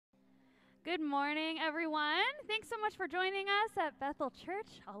Good morning, everyone. Thanks so much for joining us at Bethel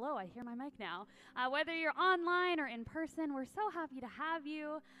Church. Hello, I hear my mic now. Whether you're online or in person, we're so happy to have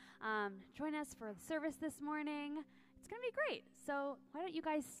you. Join us for the service this morning. It's going to be great. So why don't you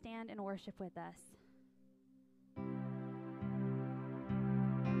guys stand and worship with us?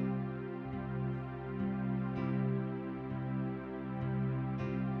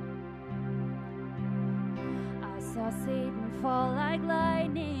 I saw Satan fall like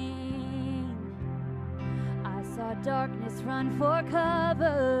lightning. I saw darkness run for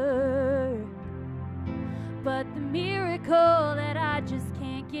cover. But the miracle that I just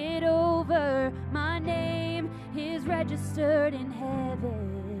can't get over, my name is registered in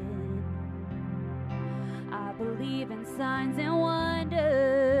heaven. I believe in signs and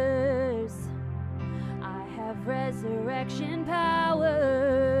wonders. I have resurrection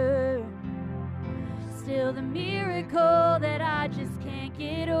power. Still the miracle that I just can't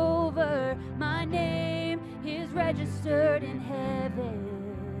get over, my name is registered in heaven.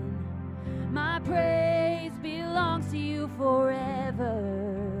 My praise belongs to you forever.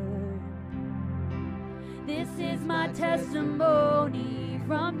 This is my testimony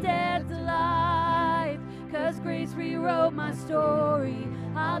from death to life, 'cause grace rewrote my story.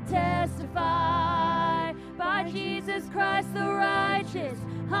 I'll testify, by Jesus Christ the righteous,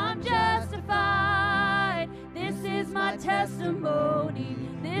 I'm justified. This is my testimony.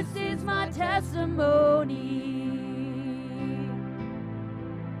 This is my testimony.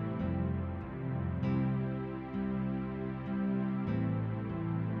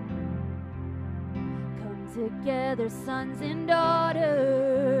 Come together, sons and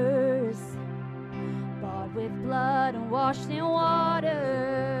daughters, bought with blood and washed in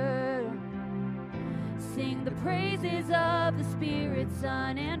water. Sing the praises of the Spirit,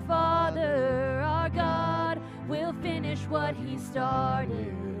 Son, and Father. Our God will finish what He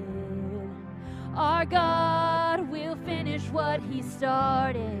started. Our God will finish what He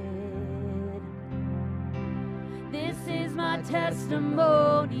started. This is my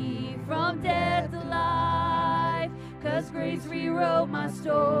testimony from death to life, 'cause grace rewrote my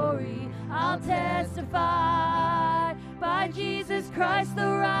story. I'll testify, by Jesus Christ the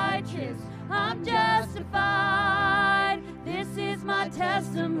righteous, I'm justified. This is my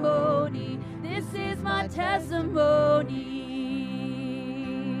testimony. This is my testimony.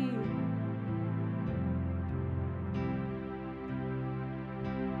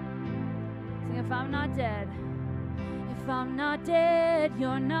 Sing, if I'm not dead. If I'm not dead,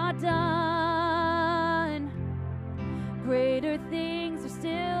 you're not done. Greater things are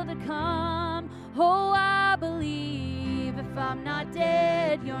still to come. Oh, I believe. If I'm not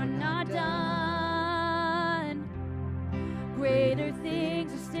dead, you're not done. Greater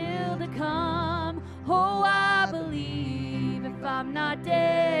things are still to come. Oh, I believe. If I'm not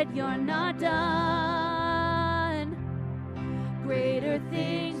dead, you're not done. Greater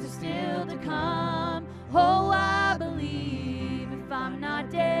things are still to come. Oh, I believe. If I'm not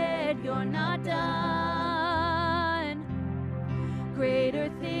dead, you're not done. Greater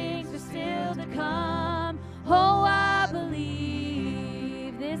things are still to come. Oh, I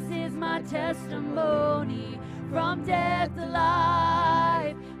believe. This is my testimony from death to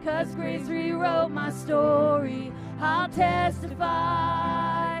life, 'cause grace rewrote my story. I'll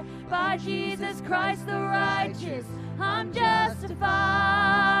testify, by Jesus Christ the righteous, I'm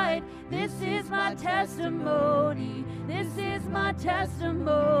justified. This is my testimony. This is my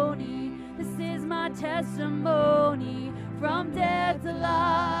testimony. This is my testimony from death to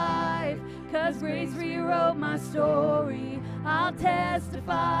life, 'cause grace rewrote my story. I'll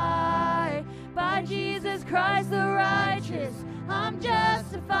testify, by Jesus Christ the righteous, I'm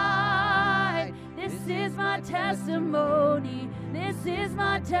justified. This is my testimony. This is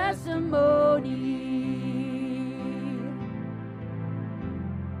my testimony.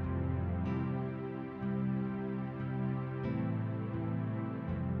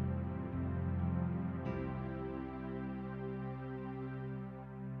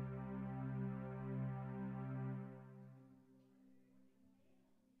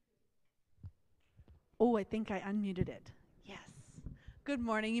 Oh, I think I unmuted it. Yes. Good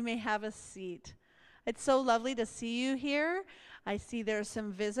morning. You may have a seat. It's so lovely to see you here. I see there's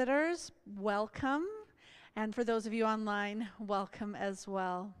some visitors. Welcome. And for those of you online, welcome as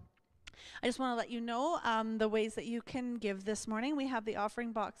well. I just want to let you know the ways that you can give this morning. We have the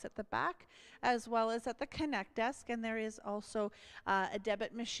offering box at the back as well as at the Connect desk, and there is also a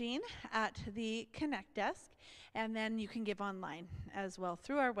debit machine at the Connect desk, and then you can give online as well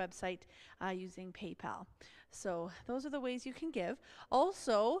through our website using PayPal. So those are the ways you can give.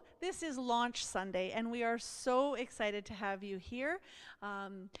 Also, this is Launch Sunday, and we are so excited to have you here.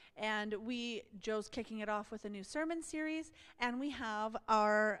 And Joe's kicking it off with a new sermon series, and we have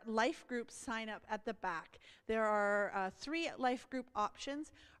our life group sign up at the back. There are 3 life group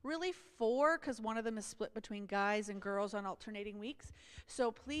options, really 4, because one of them is split between guys and girls on alternating weeks.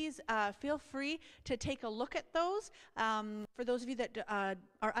 So please feel free to take a look at those. For those of you that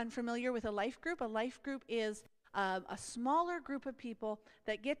are unfamiliar with a life group is a smaller group of people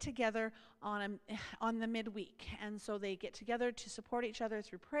that get together on the midweek, and so they get together to support each other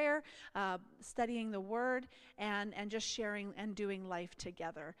through prayer, studying the Word, and just sharing and doing life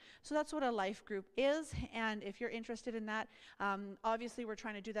together. So that's what a life group is, and if you're interested in that, obviously we're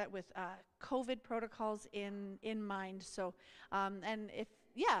trying to do that with COVID protocols in mind. So, and if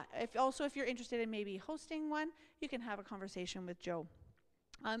you're interested in maybe hosting one, you can have a conversation with Joe.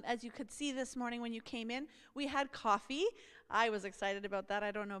 As you could see this morning when you came in, we had coffee. I was excited about that. I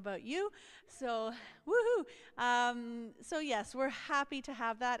don't know about you. So, woohoo. So yes, we're happy to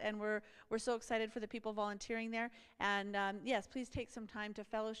have that, and we're so excited for the people volunteering there. And yes, please take some time to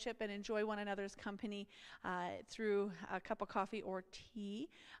fellowship and enjoy one another's company through a cup of coffee or tea.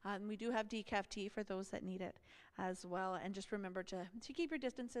 We do have decaf tea for those that need it as well. And just remember to keep your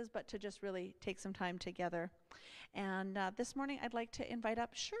distances, but to just really take some time together. And this morning, I'd like to invite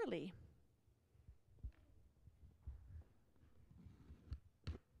up Shirley.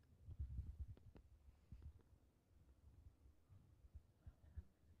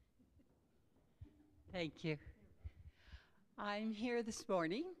 Thank you. I'm here this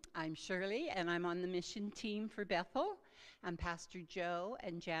morning. I'm Shirley, and I'm on the mission team for Bethel. And Pastor Joe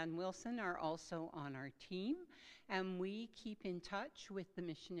and Jan Wilson are also on our team. And we keep in touch with the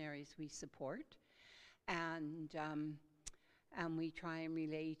missionaries we support. And we try and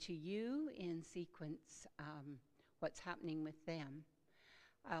relay to you in sequence what's happening with them.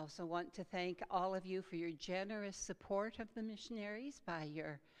 I also want to thank all of you for your generous support of the missionaries by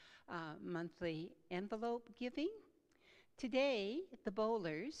your monthly envelope giving. Today, the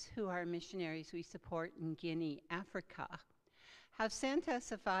Bowlers, who are missionaries we support in Guinea, Africa, have sent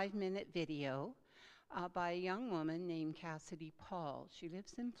us a 5-minute video by a young woman named Cassidy Paul. She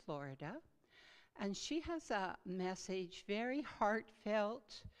lives in Florida. And she has a message, very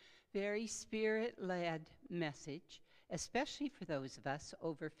heartfelt, very spirit-led message, especially for those of us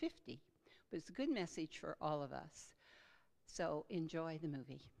over 50. But it's a good message for all of us. So enjoy the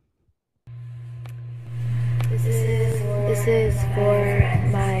movie. This is for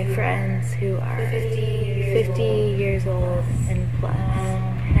my friends who are 50 years old and plus.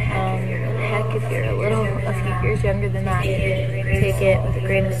 Heck, if you're a few years younger than that, take it with a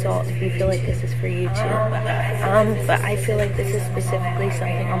grain of salt if you feel like this is for you too. But I feel like this is specifically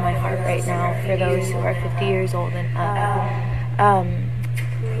something on my heart right now for those who are 50 years old and up.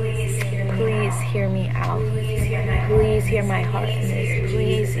 Please hear me out. Please hear my heart in this.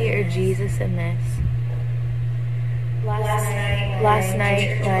 Please hear Jesus in this. Last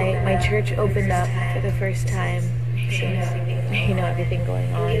night, my church opened up for the first time since, everything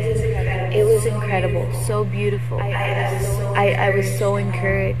going on. It was incredible, so beautiful. I was so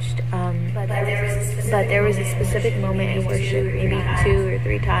encouraged. But there was a specific moment in worship, maybe 2 or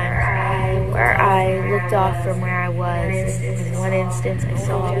 3 times, where I looked off from where I was. In one instance, I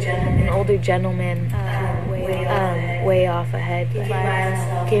saw an older gentleman way off ahead.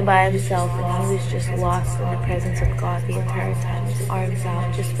 Came by himself, and he was just lost in the presence of God the entire time. His arms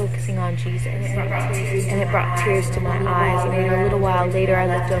out, just focusing on Jesus. And it brought tears to my eyes. And then a little while later, I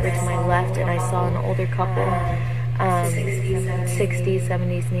looked over to my left, and I saw an older couple, 60s,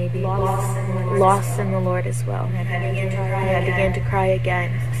 70s maybe, lost in the Lord as well. And I began to cry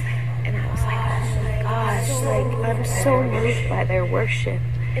again. And I was like, oh my gosh, I'm so moved by their worship.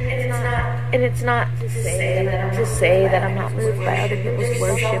 And it's not to say that I'm not moved by other people's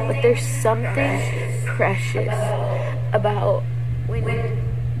worship, but there's something precious about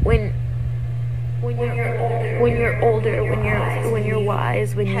when you're older, when you're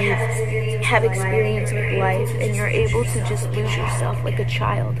wise, when you have experience with life, and you're able to just lose yourself like a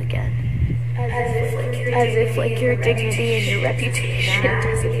child again. As if your dignity and your reputation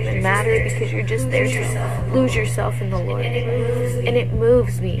doesn't even matter, because you're just there to lose yourself in the Lord. And it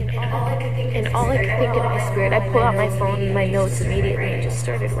moves me. And all I could think in my spirit, I pulled out my phone and my notes immediately and just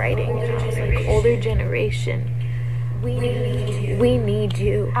started writing. And I was like, older generation, we need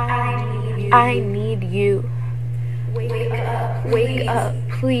you. I need you. Wake up,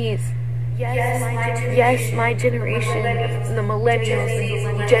 please. Yes, my generation, the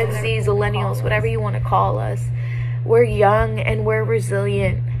millennials, the Gen Zs, millennials, whatever you want to call us. We're young and we're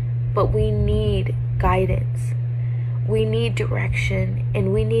resilient, but we need guidance. We need direction,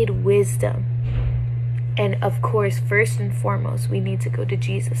 and we need wisdom. And of course, first and foremost, we need to go to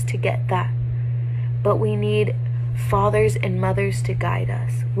Jesus to get that. But we need fathers and mothers to guide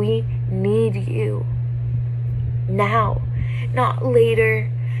us. We need you now, not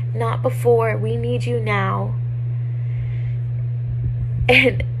later, not before. We need you now.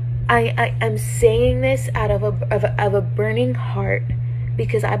 And I'm saying this out of a burning heart,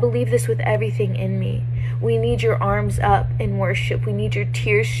 because I believe this with everything in me. We need your arms up in worship. We need your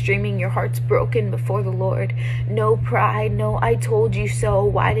tears streaming, your hearts broken before the Lord. No pride, no I told you so.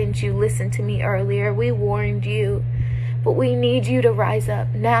 Why didn't you listen to me earlier? We warned you. But we need you to rise up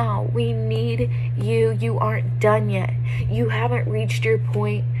now. We need you. You aren't done yet. You haven't reached your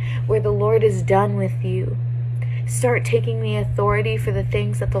point where the Lord is done with you. Start taking the authority for the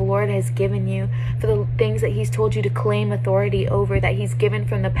things that the Lord has given you, for the things that He's told you to claim authority over, that He's given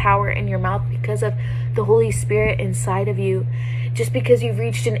from the power in your mouth because of the Holy Spirit inside of you. Just because you've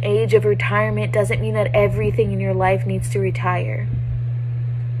reached an age of retirement doesn't mean that everything in your life needs to retire.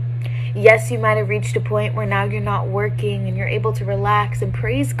 Yes, you might have reached a point where now you're not working and you're able to relax, and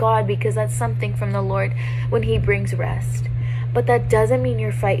praise God, because that's something from the Lord when He brings rest. But that doesn't mean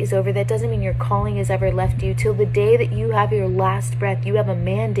your fight is over. That doesn't mean your calling has ever left you. Till the day that you have your last breath, you have a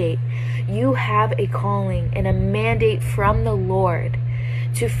mandate. You have a calling and a mandate from the Lord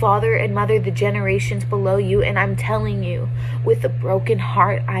to father and mother the generations below you. And I'm telling you, with a broken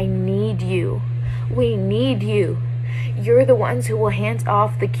heart, I need you. We need you. You're the ones who will hand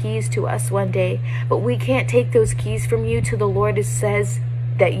off the keys to us one day. But we can't take those keys from you till the Lord says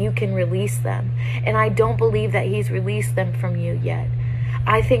that you can release them. And I don't believe that He's released them from you yet.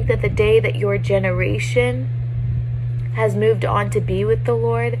 I think that the day that your generation has moved on to be with the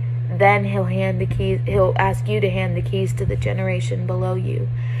Lord, then He'll ask you to hand the keys to the generation below you.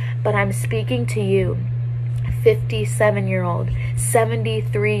 But I'm speaking to you, 57-year-old,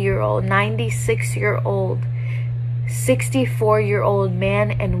 73-year-old, 96-year-old, 64-year-old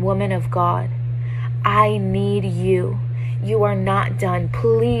man and woman of God. I need you. You are not done.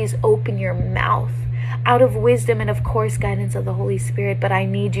 Please open your mouth out of wisdom and, of course, guidance of the Holy Spirit. But I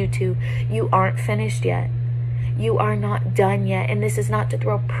need you to. You aren't finished yet. You are not done yet. And this is not to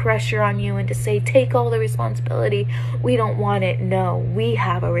throw pressure on you and to say, take all the responsibility. We don't want it. No, we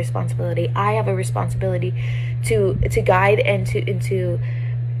have a responsibility. I have a responsibility to guide and to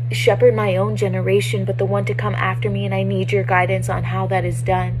shepherd my own generation, but the one to come after me. And I need your guidance on how that is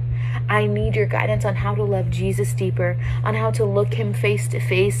done. I need your guidance on how to love Jesus deeper, on how to look Him face to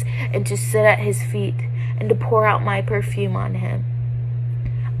face and to sit at His feet and to pour out my perfume on Him.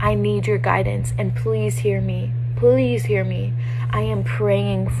 I need your guidance, and please hear me. Please hear me. I am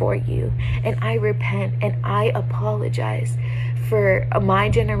praying for you, and I repent and I apologize for my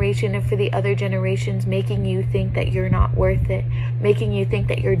generation and for the other generations making you think that you're not worth it, making you think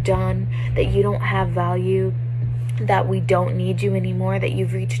that you're done, that you don't have value, that we don't need you anymore, that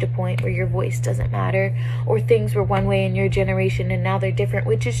you've reached a point where your voice doesn't matter, or things were one way in your generation and now they're different,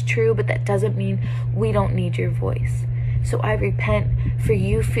 which is true, but that doesn't mean we don't need your voice. So I repent for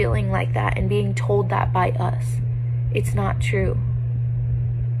you feeling like that and being told that by us. It's not true.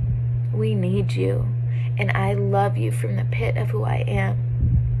 We need you, and I love you from the pit of who I am.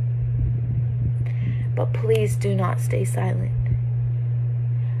 But please do not stay silent.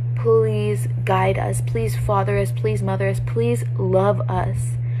 Please guide us. Please father us. Please mother us. Please love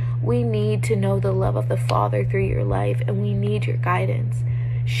us. We need to know the love of the Father through your life, and we need your guidance.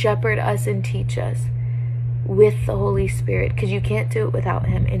 Shepherd us and teach us with the Holy Spirit, because you can't do it without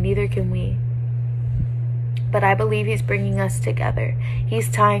Him, and neither can we. But I believe He's bringing us together.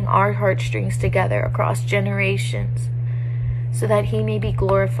 He's tying our heartstrings together across generations so that He may be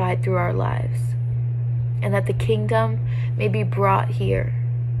glorified through our lives and that the kingdom may be brought here.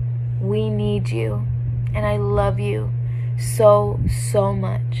 We need you, and I love you so, so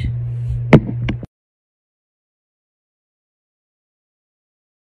much.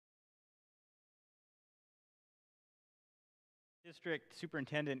 District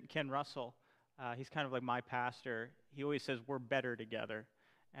Superintendent Ken Russell, he's kind of like my pastor. He always says we're better together.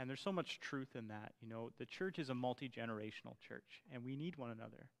 And there's so much truth in that. You know, the church is a multi-generational church, and we need one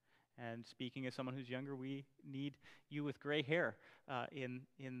another. And speaking as someone who's younger, we need you with gray hair in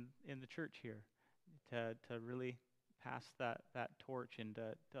the church here to really pass that torch and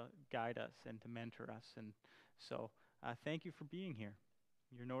to guide us and to mentor us. And so thank you for being here.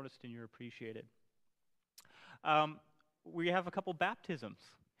 You're noticed and you're appreciated. We have a couple baptisms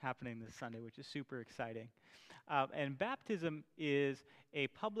happening this Sunday, which is super exciting. And baptism is a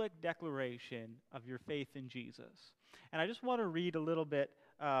public declaration of your faith in Jesus. And I just want to read a little bit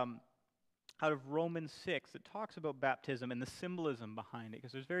out of Romans 6 that talks about baptism and the symbolism behind it,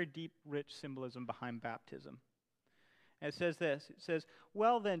 because there's very deep, rich symbolism behind baptism. And it says this, it says,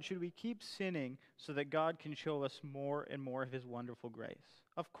 "Well then, should we keep sinning so that God can show us more and more of his wonderful grace?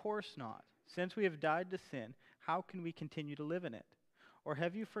 Of course not. Since we have died to sin, how can we continue to live in it? Or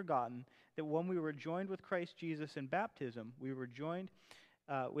have you forgotten that when we were joined with Christ Jesus in baptism, we were joined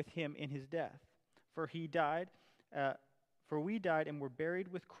with him in his death? For we died and were buried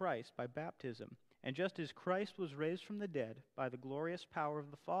with Christ by baptism. And just as Christ was raised from the dead by the glorious power of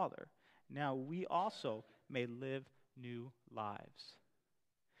the Father, now we also may live new lives."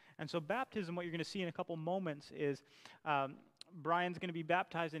 And so baptism, what you're going to see in a couple moments is Brian's going to be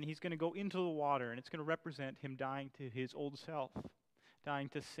baptized, and he's going to go into the water, and it's going to represent him dying to his old self, dying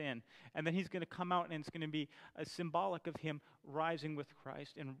to sin. And then he's going to come out, and it's going to be symbolic of him rising with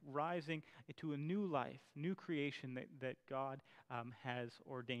Christ and rising to a new life, new creation that God has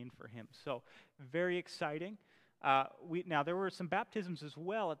ordained for him. So very exciting. Now, there were some baptisms as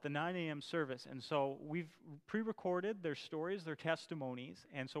well at the 9 a.m. service, and so we've pre-recorded their stories, their testimonies,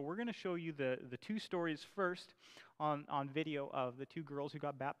 and so we're going to show you the two stories first on video of the two girls who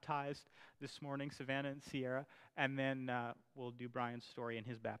got baptized this morning, Savannah and Sierra, and then we'll do Brian's story and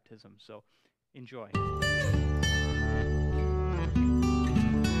his baptism. So enjoy.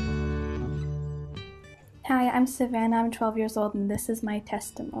 Hi, I'm Savannah. I'm 12 years old, and this is my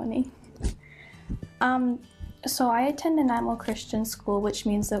testimony. So I attend an animal Christian school, which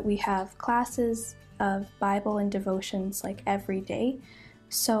means that we have classes of Bible and devotions like every day.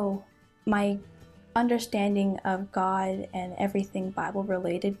 So my understanding of God and everything Bible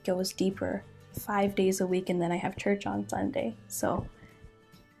related goes deeper 5 days a week, and then I have church on Sunday, so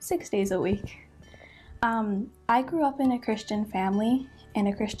 6 days a week. I grew up in a Christian family, in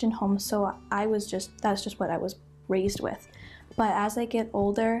a Christian home, so that's just what I was raised with. But as I get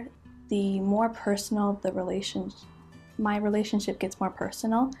older, the more personal my relationship gets more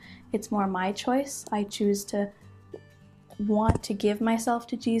personal. It's more my choice. I choose to want to give myself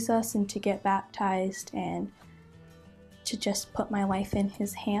to Jesus and to get baptized and to just put my life in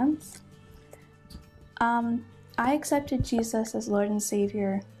his hands. I accepted Jesus as Lord and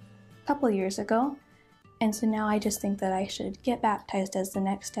Savior a couple years ago, and so now I just think that I should get baptized as the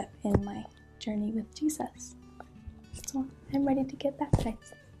next step in my journey with Jesus. So I'm ready to get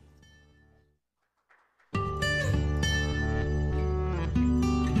baptized.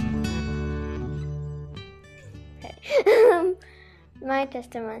 My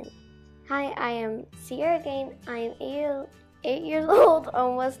testimony. Hi, I am Sierra Gain. I am 8 years old,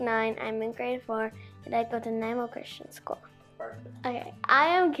 almost 9. I'm in grade 4, and I go to Nemo Christian School. Okay, I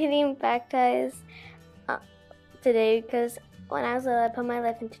am getting baptized today because when I was little, I put my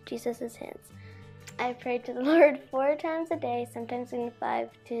life into Jesus' hands. I prayed to the Lord 4 times a day, sometimes even 5,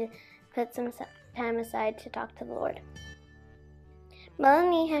 to put some time aside to talk to the Lord.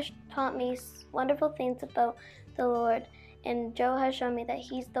 Melanie has taught me wonderful things about the Lord, and Joe has shown me that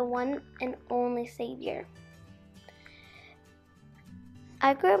he's the one and only Savior.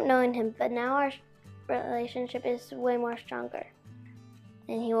 I grew up knowing him, but now our relationship is way more stronger,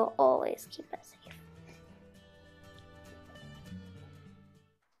 and he will always keep us safe.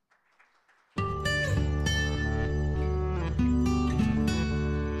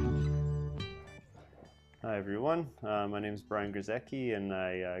 Hi everyone, my name is Brian Grzecki, and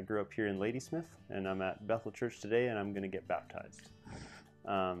I grew up here in Ladysmith, and I'm at Bethel Church today, and I'm going to get baptized.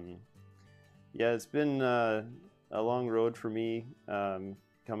 It's been a long road for me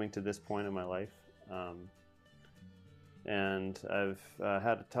coming to this point in my life, and I've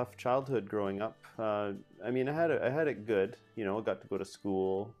had a tough childhood growing up. I had it good, got to go to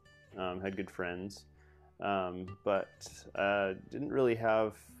school, had good friends. But didn't really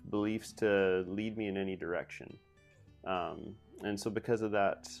have beliefs to lead me in any direction. And so because of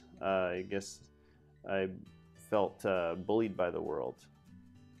that, I guess I felt bullied by the world.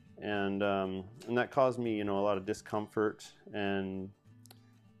 And that caused me, a lot of discomfort and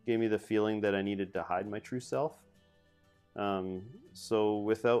gave me the feeling that I needed to hide my true self. So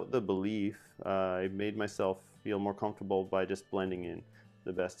without the belief, I made myself feel more comfortable by just blending in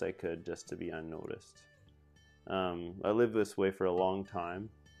the best I could just to be unnoticed. I lived this way for a long time,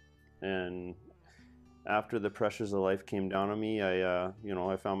 and after the pressures of life came down on me, I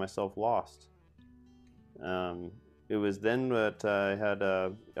found myself lost. It was then that I had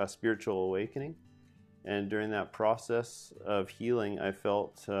a spiritual awakening, and during that process of healing, I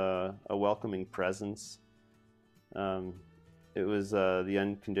felt a welcoming presence. It was the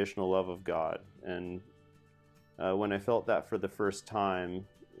unconditional love of God, and when I felt that for the first time,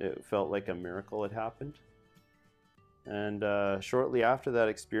 it felt like a miracle had happened. And shortly after that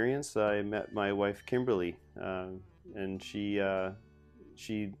experience, I met my wife Kimberly, and she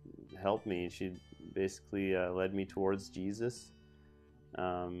helped me. She basically led me towards Jesus,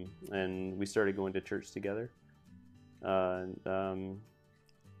 and we started going to church together.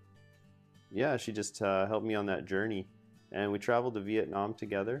 Yeah, she just helped me on that journey, and we traveled to Vietnam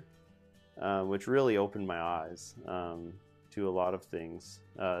together, which really opened my eyes to a lot of things.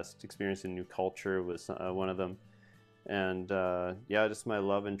 Experiencing a new culture was one of them. And yeah, just my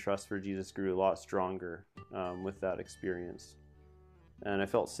love and trust for Jesus grew a lot stronger with that experience. And I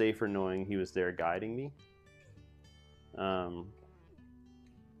felt safer knowing he was there guiding me.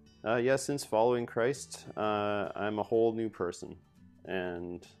 Yeah, since following Christ, I'm a whole new person.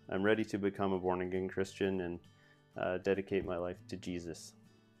 And I'm ready to become a born-again Christian and dedicate my life to Jesus.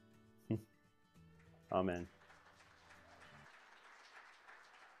 Amen.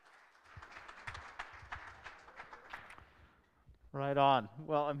 Right on.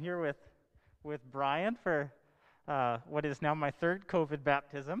 Well, I'm here with Brian for what is now my third COVID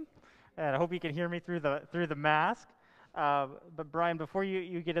baptism, and I hope you can hear me through the mask. But Brian, before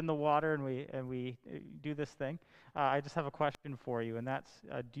you get in the water and we do this thing, I just have a question for you, and that's: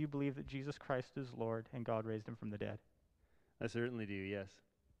 do you believe that Jesus Christ is Lord and God raised him from the dead? I certainly do. Yes.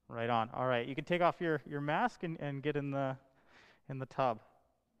 Right on. All right, you can take off your mask and get in the tub.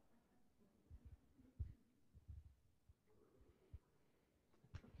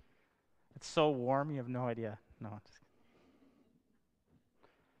 It's so warm, you have no idea. No, just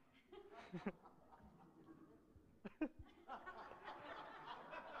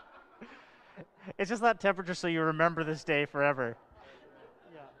it's just that temperature so you remember this day forever.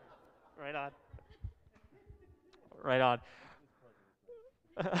 Yeah, right on. Right on.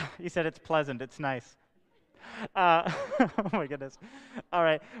 He said it's pleasant, it's nice. Oh my goodness. All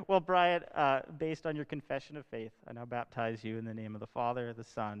right. Well, Brian, based on your confession of faith, I now baptize you in the name of the Father, the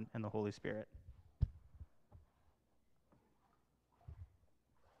Son, and the Holy Spirit.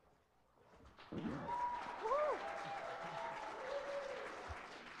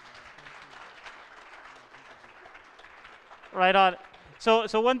 Right on. So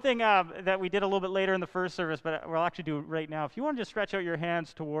one thing that we did a little bit later in the first service, but we'll actually do right now. If you want to just stretch out your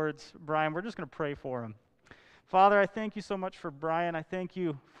hands towards Brian, we're just going to pray for him. Father, I thank you so much for Brian. I thank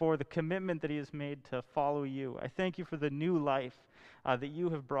you for the commitment that he has made to follow you. I thank you for the new life that you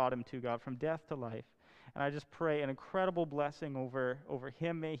have brought him to, God, from death to life. And I just pray an incredible blessing over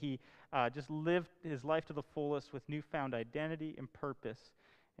him. May he just live his life to the fullest with newfound identity and purpose,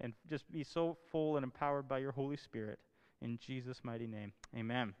 and just be so full and empowered by your Holy Spirit. In Jesus' mighty name,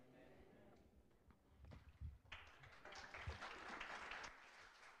 amen.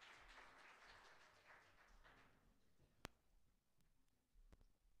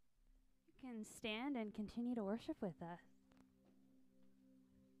 You can stand and continue to worship with us.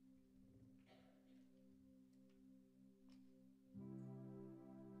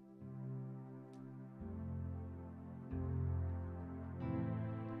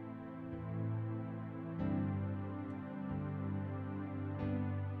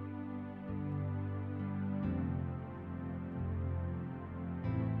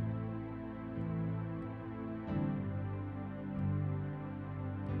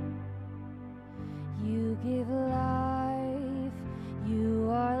 You give life, you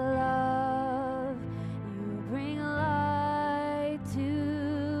are love, you bring light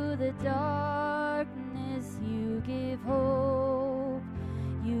to the darkness, you give hope,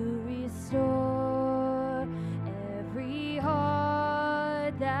 you restore every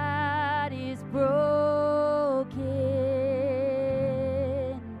heart that is broken,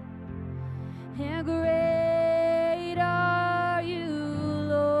 and great are you,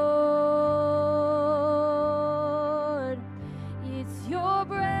 Lord. It's your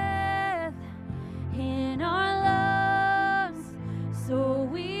breath in our lungs, so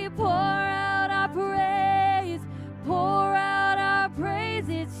we pour out our praise, pour out our praise.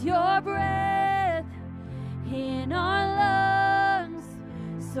 It's your breath in our lungs,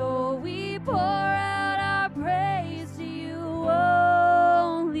 so we pour out our praise to you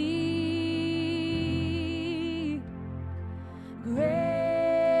only.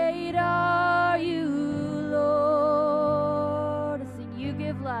 Great are you, Lord. Sing, you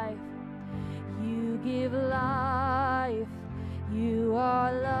give life, you give life, you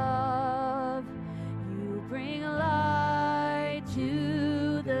are love, you bring light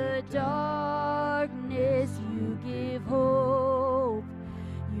to the darkness, you give hope,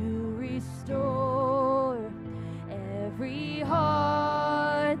 you restore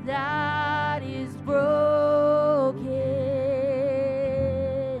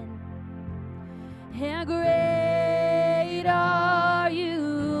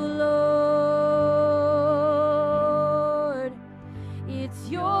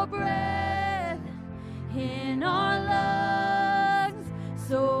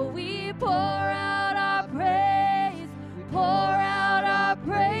we pour out our praise. Pour out our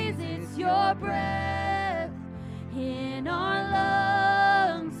praise. It's your breath in our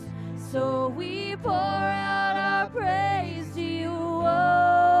lungs. So we pour out our praise to you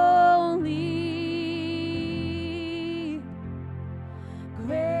only.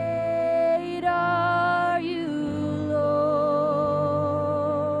 Great are you, Lord.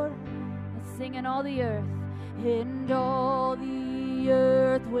 Let's sing in all the earth. And all the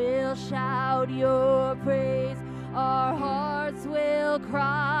earth will shout your praise. Our hearts will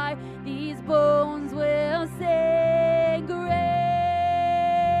cry. These bones will sing. Great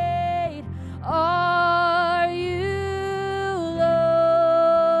are you, Lord.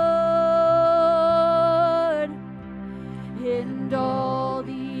 And all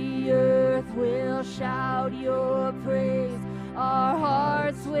the earth will shout your praise. Our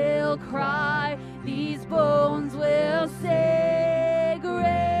hearts will cry. These bones will say, great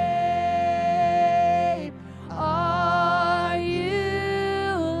are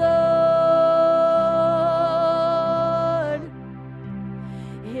you, Lord.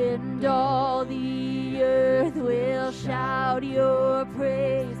 And all the earth will shout your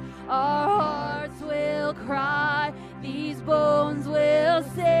praise. Our hearts will cry. These bones will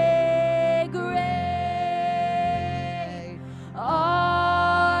say, great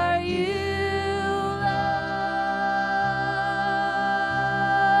are you,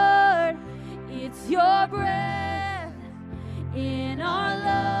 Lord. It's your breath in our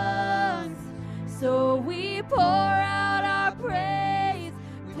lungs. So we pour out our praise.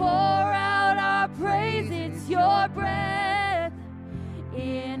 Pour out our praise. It's your breath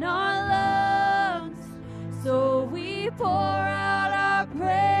in our lungs. So we pour out our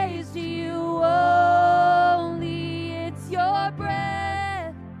praise to you only. It's your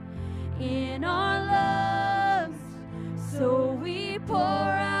breath in our lungs. So we pour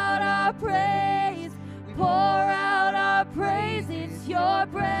out our praise. Pour out our praise. It's your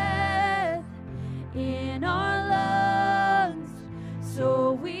breath in our lungs.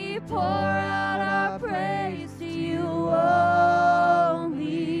 So we pour out our praise to you only.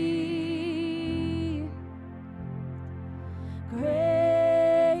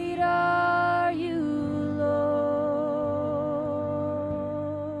 Great are you, Lord.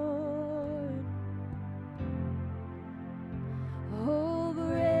 Oh,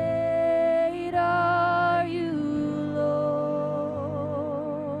 great are you, Lord.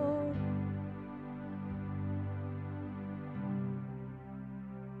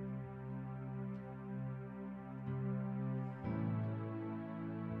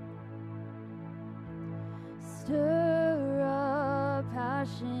 Stir up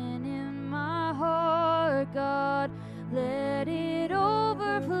passion in my heart, God. Let it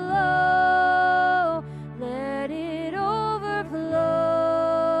overflow. Let it overflow.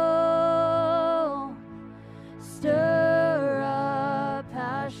 Stir up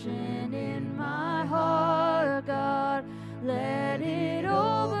passion in my heart, God. Let it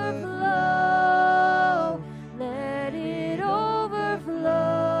overflow. Let it overflow.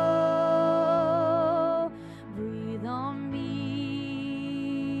 Breathe on me,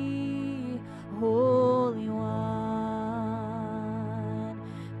 Holy One.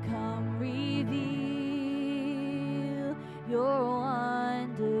 Come reveal your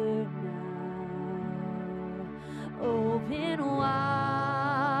wonder now. Open wide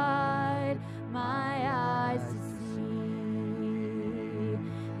my eyes to see.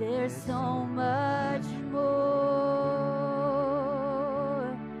 There's so much more.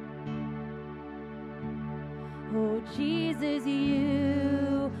 Oh, Jesus,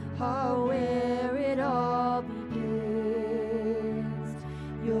 you are where it all begins.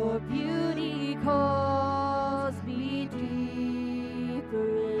 Your beauty calls me deeper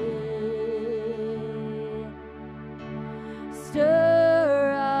in.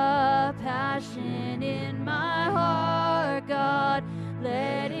 Stir up passion in my heart, God.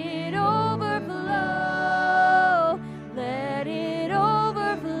 Let it overflow. Let it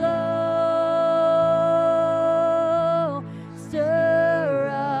overflow. Stir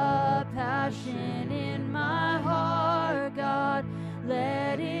up passion in my heart, God.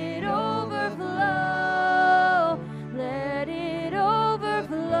 Let it overflow.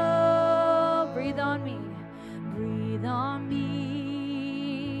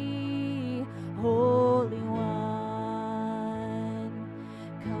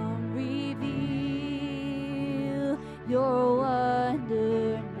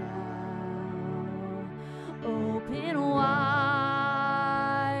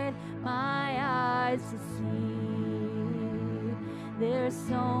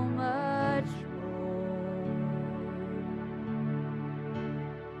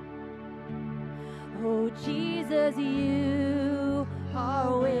 Oh, Jesus, you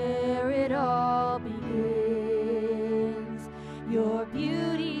are where it all begins. Your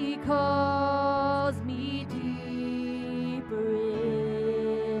beauty calls me deeper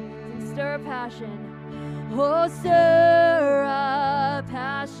in. Stir passion. Oh, stir a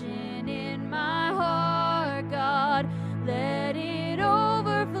passion in my heart, God. Let it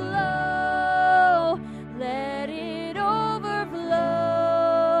overflow. Let it overflow.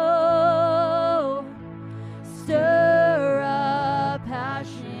 Stir a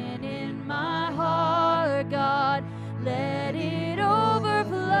passion in my heart, God. Let it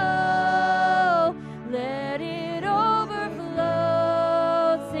overflow. Let it overflow.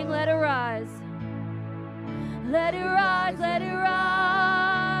 Sing, let it rise. Let it rise, let it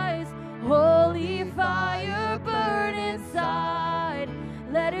rise. Holy fire burn inside.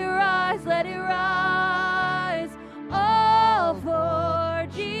 Let it rise, let it rise. All for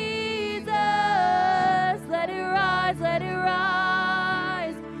Jesus. Let it rise, let it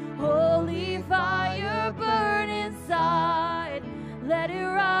rise. Holy fire burn inside. Let it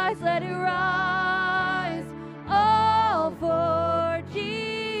rise, let it rise. All for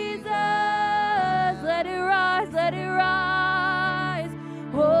Jesus. Let it rise, let it rise.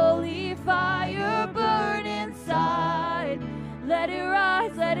 Holy fire burn inside. Let it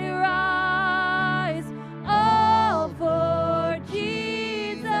rise, let it rise. All for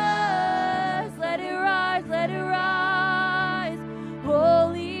Jesus. Let it rise, let it rise.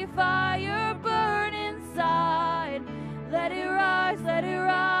 Holy fire burn inside. Let it rise, let it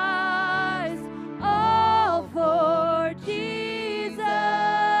rise. All for Jesus.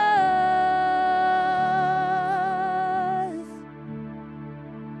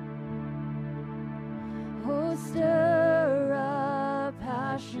 Oh, stir a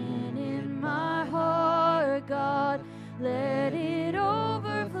passion in my heart, God. Let it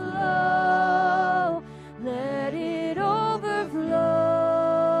overflow. Let it overflow.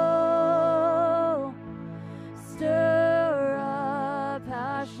 Stir a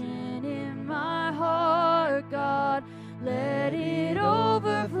passion in my heart, God. Let it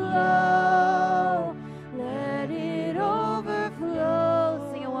overflow. Let it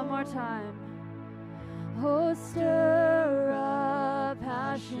overflow. Sing it one more time. Oh, stir a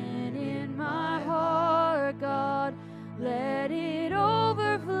passion in my heart, God. Let it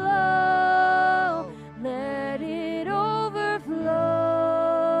overflow. Let it overflow.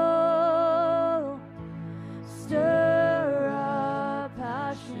 Stir a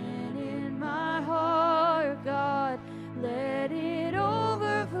passion in my heart, God. Let it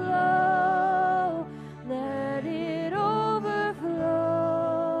overflow. Let it overflow.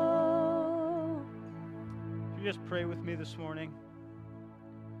 If you just pray with me this morning.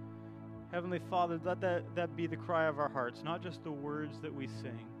 Heavenly Father, let that be the cry of our hearts, not just the words that we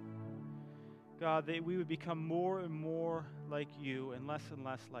sing. God, that we would become more and more like you and less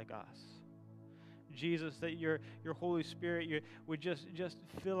like us. Jesus, that your Holy Spirit would just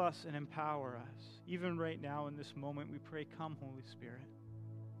fill us and empower us. Even right now in this moment, we pray, come, Holy Spirit.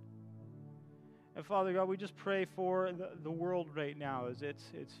 And Father God, we just pray for the world right now as it's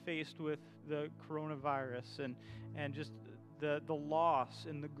faced with the coronavirus and just the loss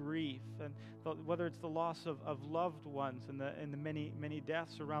and the grief, and whether it's the loss of loved ones and the many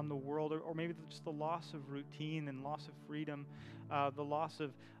deaths around the world, or maybe just the loss of routine and loss of freedom, the loss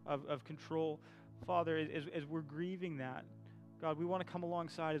of control. Father, as we're grieving that, God, we want to come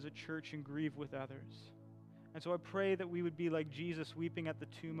alongside as a church and grieve with others. And so I pray that we would be like Jesus weeping at the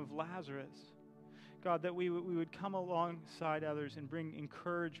tomb of Lazarus. God, that we would come alongside others and bring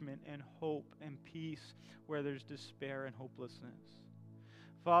encouragement and hope and peace where there's despair and hopelessness.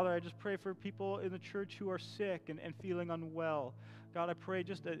 Father, I just pray for people in the church who are sick and feeling unwell. God, I pray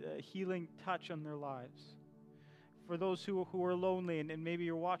just a healing touch on their lives. For those who are lonely and maybe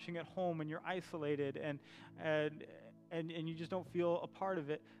you're watching at home and you're isolated and you just don't feel a part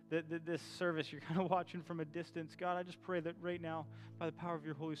of it, this service, you're kind of watching from a distance. God, I just pray that right now, by the power of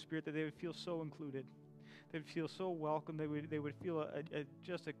your Holy Spirit, that they would feel so included. They would feel so welcome. They would feel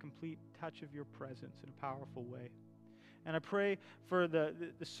just a complete touch of your presence in a powerful way. And I pray for the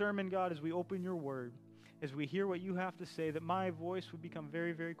sermon, God, as we open your word, as we hear what you have to say, that my voice would become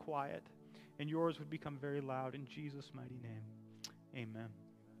very, very quiet and yours would become very loud. In Jesus' mighty name, amen.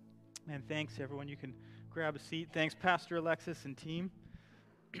 And thanks, everyone. You can grab a seat. Thanks, Pastor Alexis and team.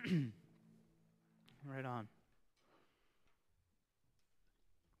 Right on.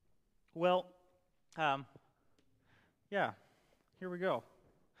 Well, yeah, here we go.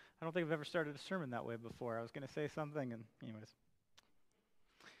 I don't think I've ever started a sermon that way before. I was going to say something, and anyways.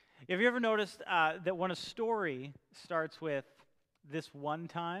 Have you ever noticed that when a story starts with this one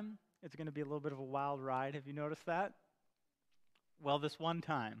time, It's going to be a little bit of a wild ride. Have you noticed that? Well, this one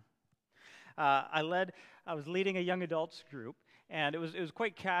time, I was leading a young adults group, and it was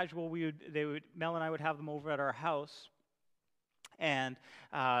quite casual. Mel and I would have them over at our house, and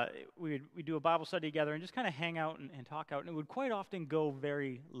we'd do a Bible study together and just kind of hang out and talk out, and it would quite often go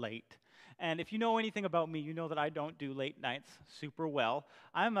very late. And if you know anything about me, you know that I don't do late nights super well.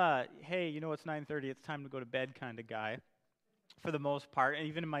 I'm a, hey, it's 9:30, it's time to go to bed kind of guy, for the most part. And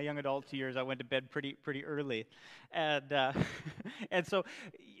even in my young adult years, I went to bed pretty early. And and so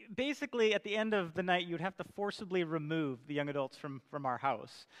basically at the end of the night, you'd have to forcibly remove the young adults from our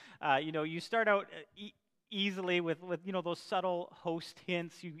house. You start out easily with those subtle host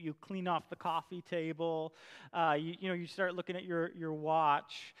hints. You clean off the coffee table. You start looking at your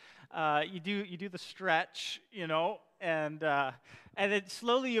watch. You do the stretch, and then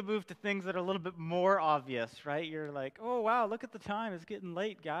slowly you move to things that are a little bit more obvious, right? You're like, oh wow, look at the time, it's getting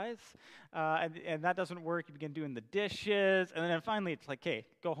late, guys, and that doesn't work. You begin doing the dishes, and then finally it's like, hey,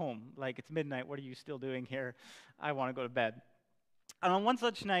 go home. Like, it's midnight. What are you still doing here? I want to go to bed. And on one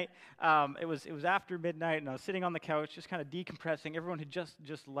such night, it was after midnight, and I was sitting on the couch, just kind of decompressing. Everyone had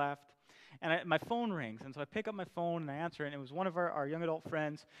just left, and my phone rings, and so I pick up my phone and I answer it. And it was one of our young adult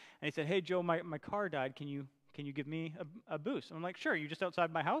friends, and he said, "Hey Joe, my car died. Can you give me a boost?" And I'm like, "Sure." "You just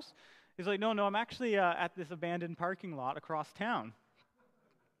outside my house?" He's like, "No, I'm actually at this abandoned parking lot across town."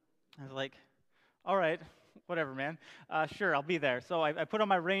 I was like, "All right. Whatever, man. Sure, I'll be there." So I put on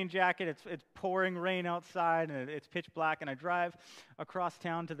my rain jacket. It's pouring rain outside, and it's pitch black, and I drive across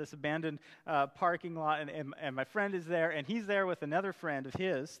town to this abandoned parking lot, and my friend is there, and he's there with another friend of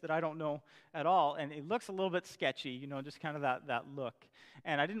his that I don't know at all, and it looks a little bit sketchy, just kind of that look.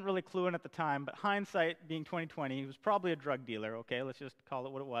 And I didn't really clue in at the time, but hindsight being 2020, he was probably a drug dealer, okay? Let's just call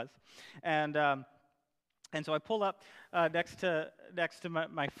it what it was. And so I pull up next to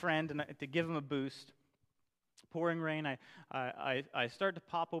my friend and to give him a boost. Pouring rain, I start to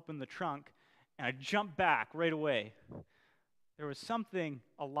pop open the trunk, and I jump back right away. There was something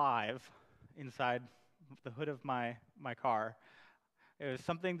alive inside the hood of my car. It was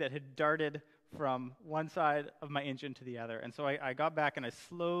something that had darted from one side of my engine to the other. And so I got back, and I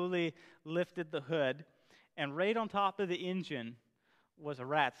slowly lifted the hood, and right on top of the engine was a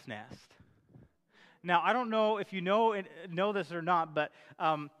rat's nest. Now, I don't know if you know this or not, but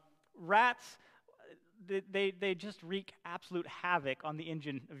rats, they just wreak absolute havoc on the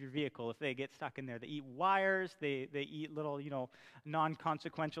engine of your vehicle if they get stuck in there. They eat wires, they eat little,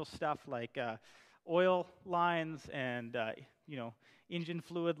 non-consequential stuff like oil lines and, engine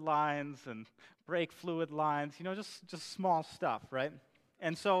fluid lines and brake fluid lines, just small stuff, right?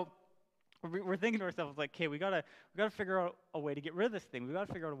 And so we're thinking to ourselves, like, hey, we gotta figure out a way to get rid of this thing. We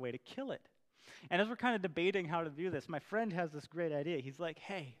gotta figure out a way to kill it. And as we're kind of debating how to do this, my friend has this great idea. He's like,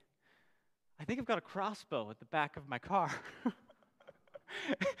 hey, I think I've got a crossbow at the back of my car.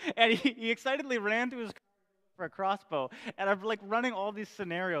 And he excitedly ran to his car for a crossbow. And I'm like running all these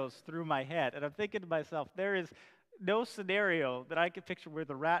scenarios through my head. And I'm thinking to myself, there is no scenario that I can picture where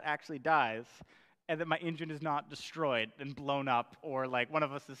the rat actually dies and that my engine is not destroyed and blown up, or like one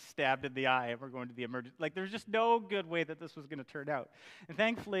of us is stabbed in the eye and we're going to the emergency. Like, there's just no good way that this was going to turn out. And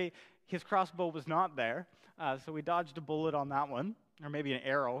thankfully, his crossbow was not there. So we dodged a bullet on that one, or maybe an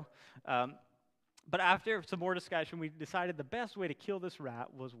arrow. But after some more discussion, we decided the best way to kill this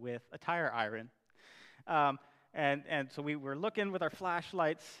rat was with a tire iron. And so we were looking with our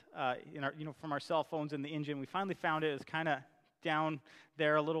flashlights, from our cell phones in the engine. We finally found it. It was kind of down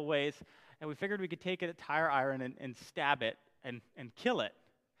there a little ways, and we figured we could take it a tire iron and stab it and kill it.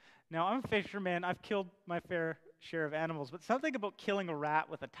 Now, I'm a fisherman. I've killed my fair share of animals, but something about killing a rat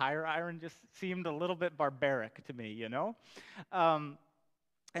with a tire iron just seemed a little bit barbaric to me,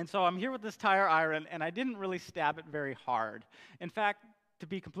 And so I'm here with this tire iron, and I didn't really stab it very hard. In fact, to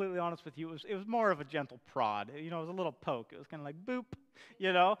be completely honest with you, it was more of a gentle prod. It was a little poke. It was kind of like boop,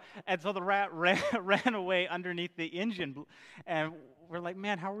 And so the rat ran away underneath the engine, and we're like,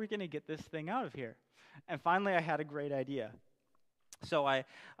 man, how are we going to get this thing out of here? And finally, I had a great idea. So I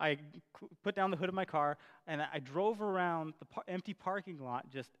put down the hood of my car, and I drove around the empty parking lot,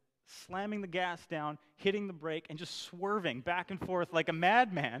 just slamming the gas down, hitting the brake, and just swerving back and forth like a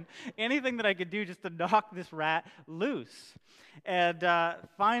madman. Anything that I could do just to knock this rat loose. And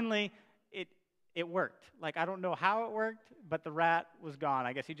finally, it worked. Like, I don't know how it worked, but the rat was gone.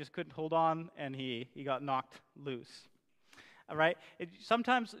 I guess he just couldn't hold on, and he got knocked loose. All right?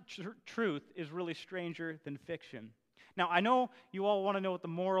 Sometimes truth is really stranger than fiction. Now, I know you all want to know what the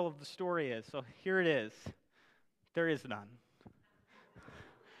moral of the story is, so here it is. There is none.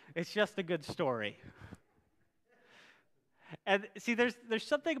 It's just a good story. And see, there's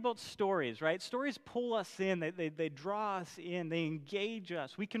something about stories, right? Stories pull us in. They draw us in. They engage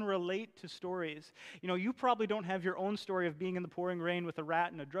us. We can relate to stories. You know, you probably don't have your own story of being in the pouring rain with a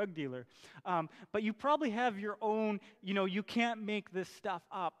rat and a drug dealer. But you probably have your own, you know, you can't make this stuff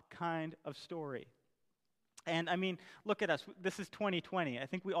up kind of story. And I mean, look at us. This is 2020. I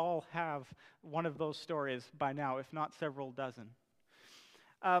think we all have one of those stories by now, if not several dozen.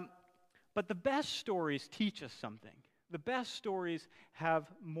 But the best stories teach us something. The best stories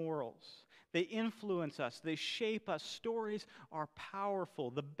have morals. They influence us. They shape us. Stories are powerful.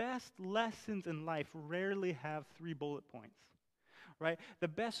 The best lessons in life rarely have 3 bullet points, right? The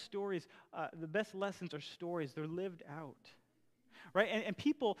best stories, the best lessons are stories. They're lived out, right? And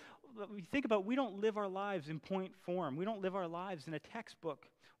people, we think about, we don't live our lives in point form. We don't live our lives in a textbook.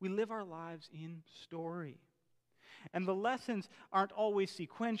 We live our lives in story. And the lessons aren't always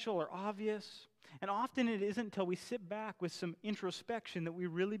sequential or obvious. And often it isn't until we sit back with some introspection that we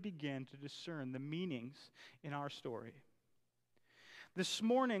really begin to discern the meanings in our story. This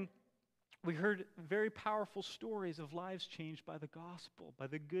morning, we heard very powerful stories of lives changed by the gospel, by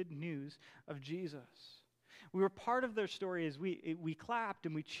the good news of Jesus. We were part of their story as we clapped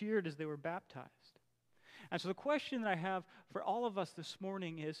and we cheered as they were baptized. And so the question that I have for all of us this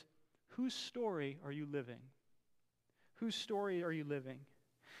morning is, whose story are you living? Whose story are you living?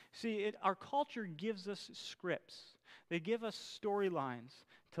 See, our culture gives us scripts. They give us storylines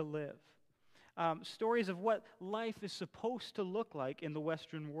to live. Stories of what life is supposed to look like in the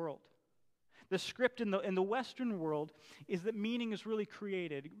Western world. The script in the Western world is that meaning is really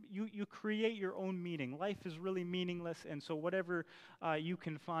created. You create your own meaning. Life is really meaningless, and so whatever you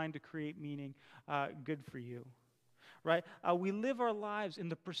can find to create meaning, good for you. Right? We live our lives in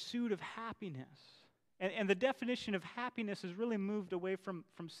the pursuit of happiness. And the definition of happiness has really moved away from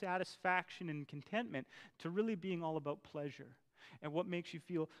satisfaction and contentment to really being all about pleasure and what makes you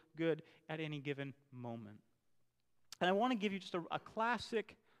feel good at any given moment. And I want to give you just a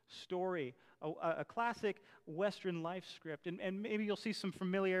classic story, a classic Western life script. And maybe you'll see some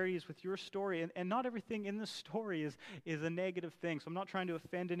familiarities with your story. And not everything in this story is a negative thing. So I'm not trying to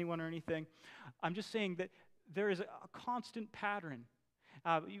offend anyone or anything. I'm just saying that there is a constant pattern.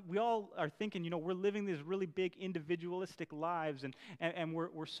 We all are thinking, you know, we're living these really big individualistic lives, and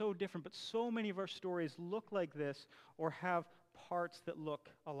we're so different, but so many of our stories look like this or have parts that look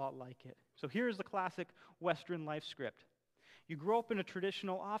a lot like it. So here's the classic Western life script. You grow up in a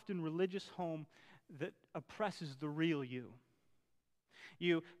traditional, often religious home that oppresses the real you.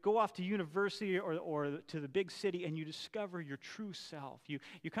 You go off to university or to the big city and you discover your true self.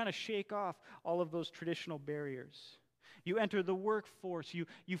 You kind of shake off all of those traditional barriers. You enter the workforce, you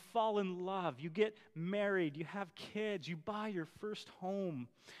fall in love, you get married, you have kids, you buy your first home,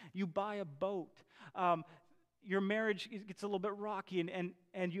 you buy a boat. Your marriage gets a little bit rocky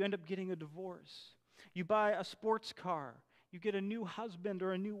and you end up getting a divorce. You buy a sports car, you get a new husband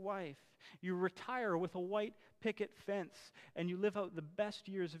or a new wife. You retire with a white picket fence and you live out the best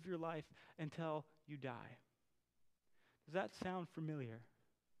years of your life until you die. Does that sound familiar?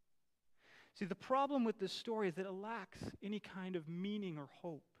 See, the problem with this story is that it lacks any kind of meaning or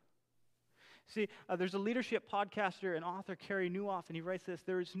hope. See, there's a leadership podcaster and author, Carey Nieuwhof, and he writes this: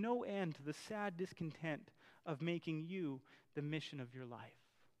 there is no end to the sad discontent of making you the mission of your life.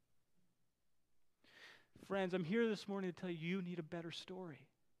 Friends, I'm here this morning to tell you, you need a better story.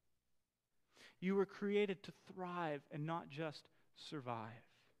 You were created to thrive and not just survive.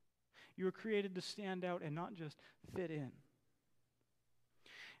 You were created to stand out and not just fit in.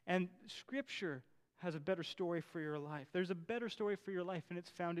 And Scripture has a better story for your life. There's a better story for your life, and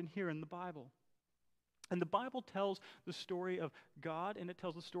it's found in here in the Bible. And the Bible tells the story of God, and it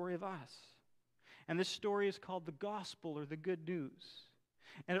tells the story of us. And this story is called the gospel, or the good news.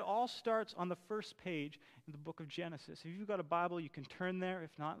 And it all starts on the first page in the book of Genesis. If you've got a Bible, you can turn there.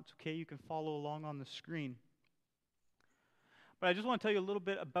 If not, it's okay. You can follow along on the screen. But I just want to tell you a little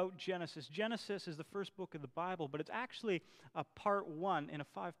bit about Genesis. Genesis is the first book of the Bible, but it's actually a part 1 in a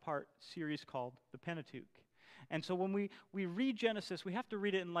 5-part series called the Pentateuch. And so when we read Genesis, we have to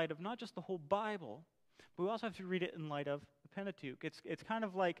read it in light of not just the whole Bible, but we also have to read it in light of the Pentateuch. It's kind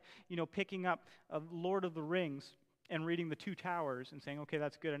of like, you know, picking up Lord of the Rings and reading the 2 Towers and saying, okay,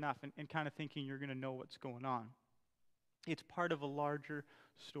 that's good enough, and kind of thinking you're going to know what's going on. It's part of a larger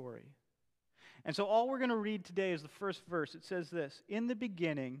story. And so all we're going to read today is the first verse. It says this: in the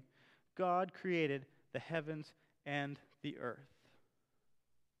beginning, God created the heavens and the earth.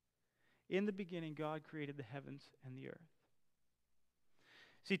 In the beginning, God created the heavens and the earth.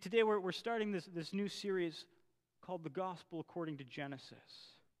 See, today we're starting this new series called The Gospel According to Genesis.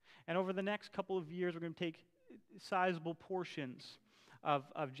 And over the next couple of years, we're going to take sizable portions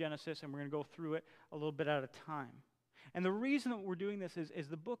of Genesis, and we're going to go through it a little bit at a time. And the reason that we're doing this is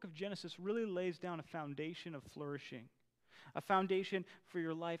the book of Genesis really lays down a foundation of flourishing, a foundation for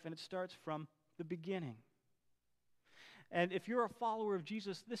your life, and it starts from the beginning. And if you're a follower of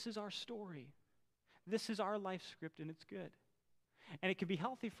Jesus, this is our story. This is our life script, and it's good. And it can be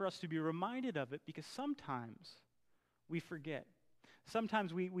healthy for us to be reminded of it, because sometimes we forget.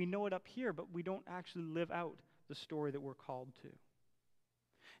 Sometimes we know it up here, but we don't actually live out the story that we're called to.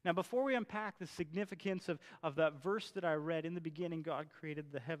 Now, before we unpack the significance of that verse that I read, in the beginning God created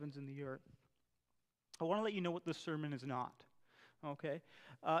the heavens and the earth, I want to let you know what this sermon is not. Okay?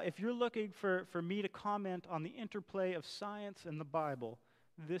 If you're looking for me to comment on the interplay of science and the Bible,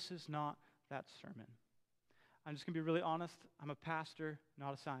 this is not that sermon. I'm just going to be really honest. I'm a pastor,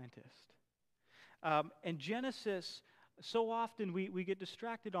 not a scientist. And Genesis, so often we get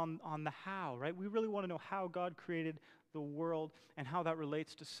distracted on the how, right? We really want to know how God created the world and how that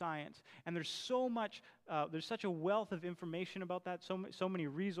relates to science. And there's so much, there's such a wealth of information about that, so many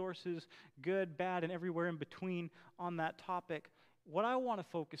resources, good, bad, and everywhere in between on that topic. What I want to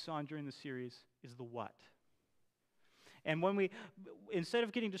focus on during the series is the what. And when instead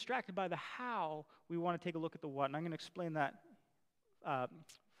of getting distracted by the how, we want to take a look at the what. And I'm going to explain that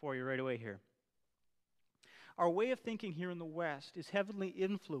for you right away here. Our way of thinking here in the West is heavily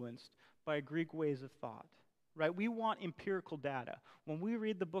influenced by Greek ways of thought, right? We want empirical data. When we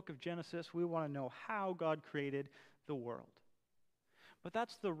read the book of Genesis, we want to know how God created the world. But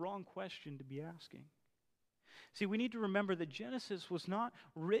that's the wrong question to be asking. See, we need to remember that Genesis was not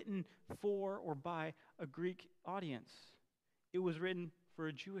written for or by a Greek audience. It was written for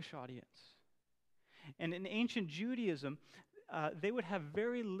a Jewish audience. And in ancient Judaism, they would have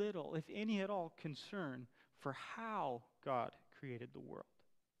very little, if any at all, concern for how God created the world.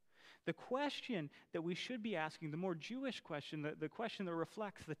 The question that we should be asking, the more Jewish question, the question that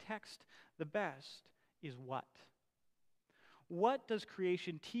reflects the text the best, is what? What does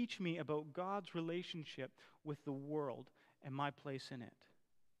creation teach me about God's relationship with the world and my place in it?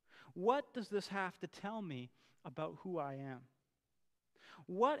 What does this have to tell me about who I am?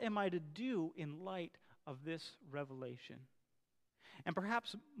 What am I to do in light of this revelation? And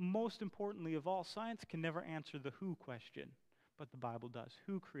perhaps most importantly of all, science can never answer the who question, but the Bible does.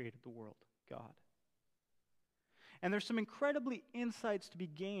 Who created the world? God. And there's some incredibly insights to be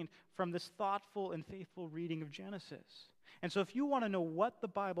gained from this thoughtful and faithful reading of Genesis. And so if you want to know what the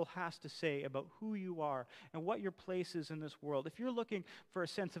Bible has to say about who you are and what your place is in this world, if you're looking for a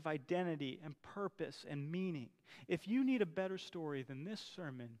sense of identity and purpose and meaning, if you need a better story, then this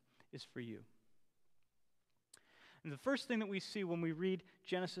sermon is for you. And the first thing that we see when we read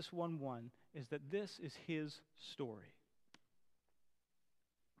Genesis 1:1 is that this is his story.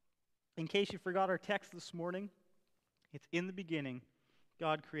 In case you forgot our text this morning, it's in the beginning,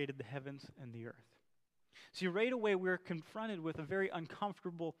 God created the heavens and the earth. See, right away we're confronted with a very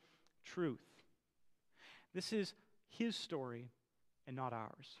uncomfortable truth. This is his story and not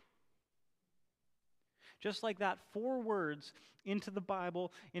ours. Just like that, 4 words into the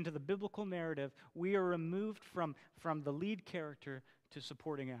Bible, into the biblical narrative, we are removed from the lead character to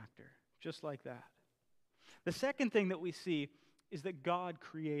supporting actor. Just like that. The second thing that we see is that God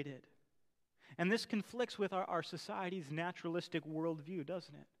created. And this conflicts with our society's naturalistic worldview,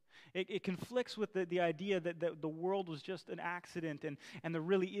 doesn't it? It conflicts with the idea that the world was just an accident and there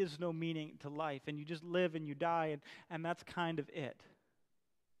really is no meaning to life, and you just live and you die, and that's kind of it.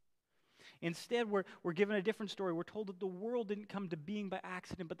 Instead, we're given a different story. We're told that the world didn't come to being by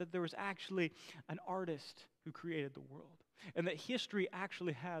accident, but that there was actually an artist who created the world, and that history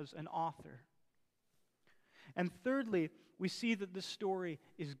actually has an author. And thirdly, we see that the story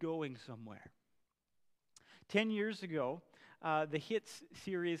is going somewhere. 10 years ago, the hit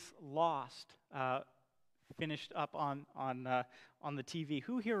series Lost finished up on the TV.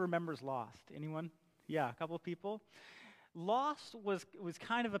 Who here remembers Lost? Anyone? Yeah, a couple of people. Lost was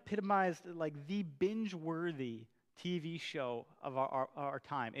kind of epitomized like the binge-worthy TV show of our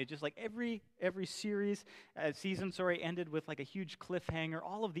time. It just like every series, season, ended with like a huge cliffhanger.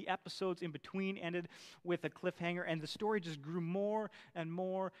 All of the episodes in between ended with a cliffhanger, and the story just grew more and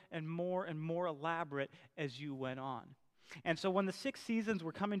more and more and more elaborate as you went on. And so when the 6 seasons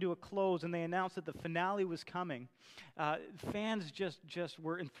were coming to a close and they announced that the finale was coming, fans just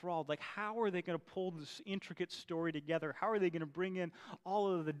were enthralled. Like, how are they going to pull this intricate story together? How are they going to bring in all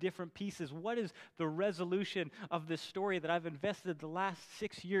of the different pieces? What is the resolution of this story that I've invested the last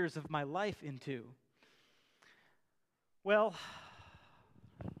 6 years of my life into? Well,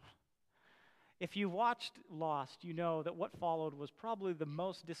 If you watched Lost, you know that what followed was probably the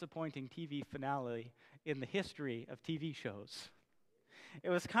most disappointing TV finale in the history of TV shows. It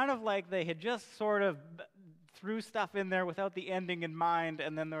was kind of like they had just sort of threw stuff in there without the ending in mind,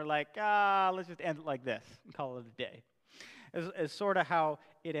 and then they're like, let's just end it like this and call it a day. Is sort of how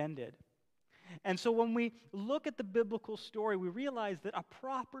it ended. And so when we look at the biblical story, we realize that a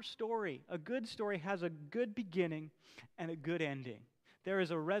proper story, a good story, has a good beginning and a good ending. There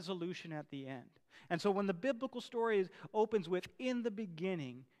is a resolution at the end. And so when the biblical story opens with, in the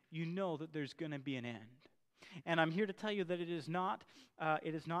beginning, you know that there's going to be an end. And I'm here to tell you that it is not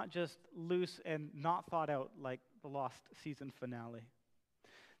just loose and not thought out like the Lost season finale.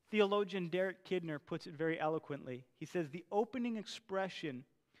 Theologian Derek Kidner puts it very eloquently. He says, the opening expression,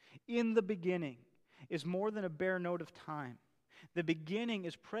 in the beginning, is more than a bare note of time. The beginning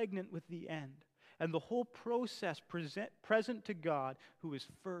is pregnant with the end, and the whole process present to God, who is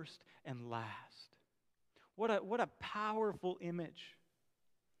first and last. What a powerful image.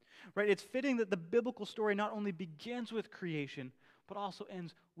 Right? It's fitting that the biblical story not only begins with creation, but also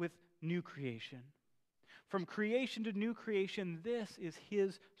ends with new creation. From creation to new creation, this is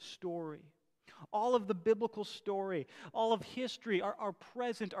his story. All of the biblical story, all of history, our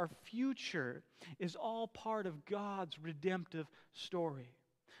present, our future, is all part of God's redemptive story.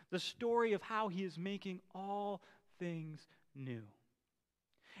 The story of how he is making all things new.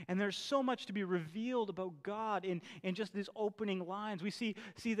 And there's so much to be revealed about God in just these opening lines. We see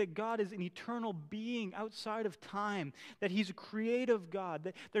that God is an eternal being outside of time, that he's a creative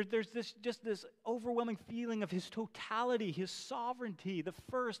God, that there's this overwhelming feeling of his totality, his sovereignty, the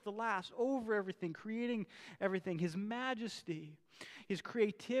first, the last, over everything, creating everything, his majesty, his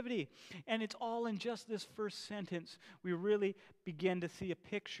creativity. And it's all in just this first sentence. We really begin to see a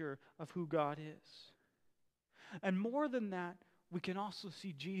picture of who God is. And more than that, we can also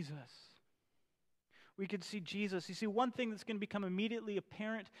see Jesus. We can see Jesus. You see, one thing that's going to become immediately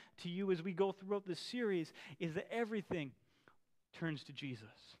apparent to you as we go throughout this series is that everything turns to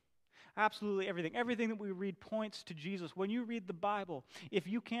Jesus. Absolutely everything. Everything that we read points to Jesus. When you read the Bible, if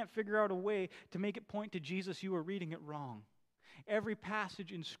you can't figure out a way to make it point to Jesus, you are reading it wrong. Every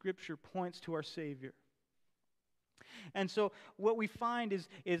passage in Scripture points to our Savior. And so what we find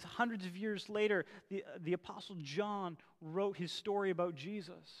is hundreds of years later, the Apostle John wrote his story about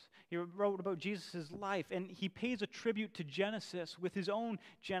Jesus. He wrote about Jesus' life, and he pays a tribute to Genesis with his own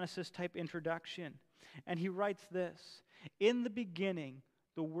Genesis-type introduction. And he writes this, in the beginning,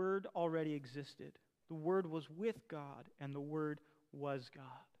 the Word already existed. The Word was with God, and the Word was God.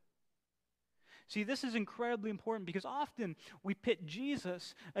 See, this is incredibly important because often we pit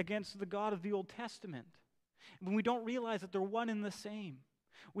Jesus against the God of the Old Testament. When we don't realize that they're one and the same.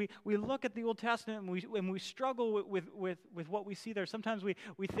 We look at the Old Testament and we struggle with what we see there. Sometimes we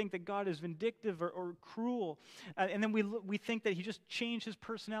think that God is vindictive or cruel. And then we think that he just changed his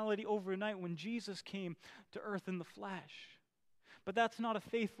personality overnight when Jesus came to earth in the flesh. But that's not a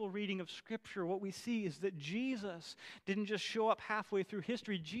faithful reading of Scripture. What we see is that Jesus didn't just show up halfway through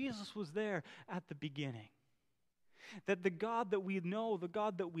history. Jesus was there at the beginning. That the God that we know, the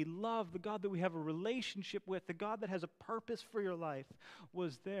God that we love, the God that we have a relationship with, the God that has a purpose for your life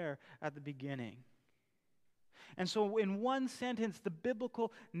was there at the beginning. And so in one sentence, the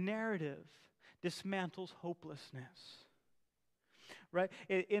biblical narrative dismantles hopelessness. Right?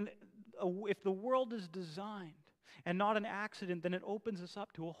 If the world is designed and not an accident, then it opens us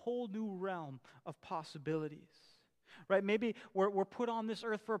up to a whole new realm of possibilities. Right? Maybe we're put on this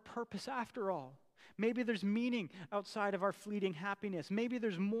earth for a purpose after all. Maybe there's meaning outside of our fleeting happiness. Maybe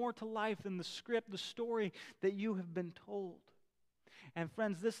there's more to life than the script, the story that you have been told. And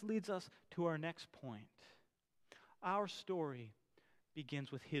friends, this leads us to our next point. Our story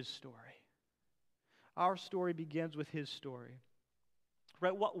begins with his story. Our story begins with his story.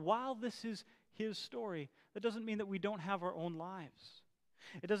 Right? While this is his story, that doesn't mean that we don't have our own lives.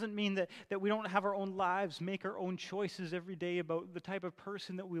 It doesn't mean that we don't have our own lives, make our own choices every day about the type of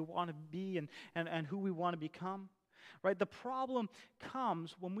person that we want to be and who we want to become. Right? The problem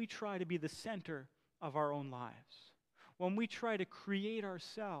comes when we try to be the center of our own lives. When we try to create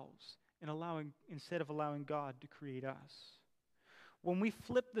ourselves instead of allowing God to create us. When we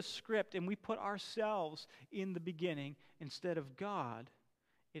flip the script and we put ourselves in the beginning instead of God,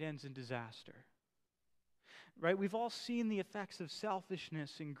 it ends in disaster. Right? We've all seen the effects of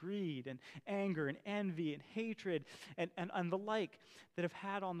selfishness and greed and anger and envy and hatred and the like that have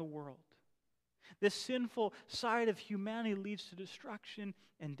had on the world. This sinful side of humanity leads to destruction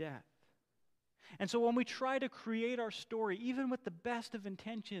and death. And so when we try to create our story, even with the best of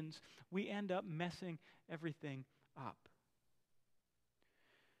intentions, we end up messing everything up.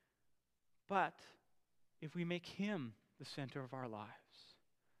 But if we make him the center of our lives,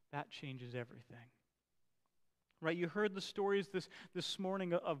 that changes everything. Right? You heard the stories this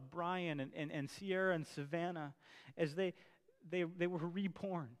morning of Brian and Sierra and Savannah as they were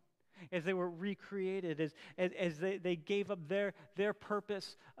reborn, as they were recreated, as they gave up their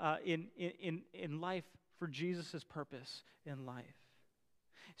purpose in life for Jesus' purpose in life.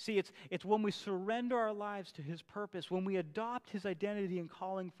 See, it's when we surrender our lives to his purpose, when we adopt his identity and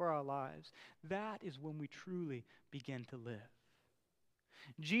calling for our lives, that is when we truly begin to live.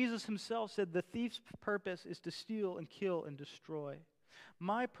 Jesus himself said, the thief's purpose is to steal and kill and destroy.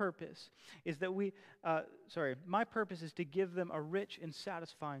 My purpose is my purpose is to give them a rich and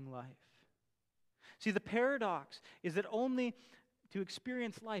satisfying life. See, the paradox is that only to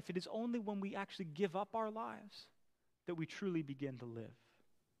experience life, it is only when we actually give up our lives that we truly begin to live.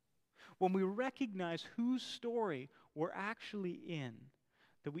 When we recognize whose story we're actually in,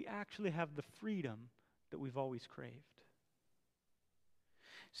 that we actually have the freedom that we've always craved.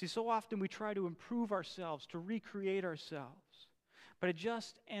 See, so often we try to improve ourselves, to recreate ourselves, but it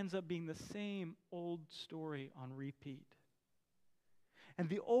just ends up being the same old story on repeat. And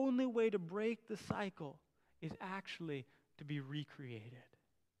the only way to break the cycle is actually to be recreated.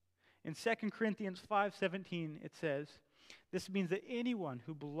 In 2 Corinthians 5:17, it says, this means that anyone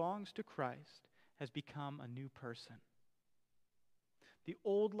who belongs to Christ has become a new person. The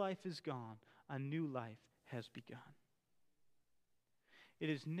old life is gone, a new life has begun. It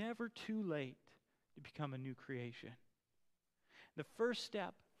is never too late to become a new creation. The first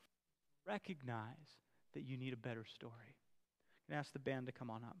step, recognize that you need a better story. I'm going to ask the band to come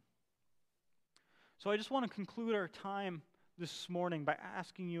on up. So I just want to conclude our time this morning by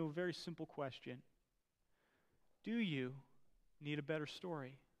asking you a very simple question. Do you need a better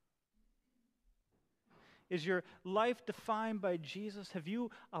story? Is your life defined by Jesus? Have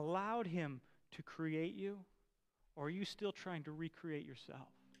you allowed him to create you? Or are you still trying to recreate yourself?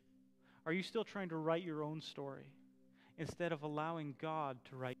 Are you still trying to write your own story instead of allowing God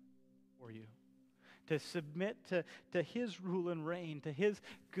to write for you? To submit to his rule and reign, to his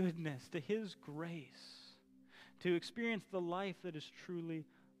goodness, to his grace, to experience the life that is truly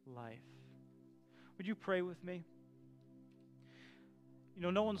life. Would you pray with me? You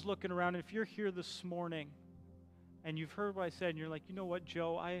know, no one's looking around. If you're here this morning and you've heard what I said and you're like, you know what,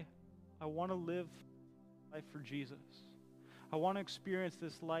 Joe, I want to live life for Jesus. I want to experience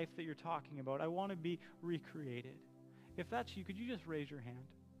this life that you're talking about. I want to be recreated. If that's you, could you just raise your hand?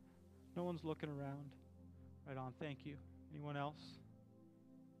 No one's looking around. Right on. Thank you. Anyone else?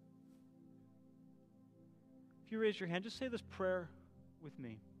 If you raise your hand, just say this prayer with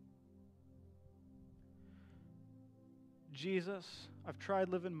me. Jesus, I've tried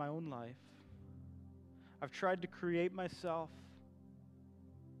living my own life. I've tried to create myself,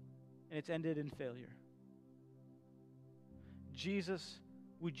 and it's ended in failure. Jesus,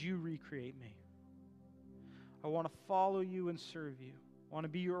 would you recreate me? I want to follow you and serve you. I want to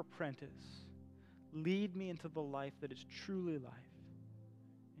be your apprentice. Lead me into the life that is truly life.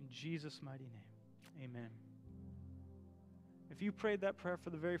 In Jesus' mighty name, amen. If you prayed that prayer for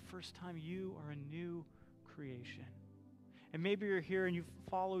the very first time, you are a new creation. And maybe you're here and you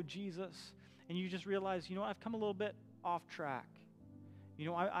follow Jesus and you just realize, you know, I've come a little bit off track. You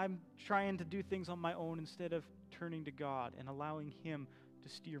know, I'm trying to do things on my own instead of turning to God and allowing him to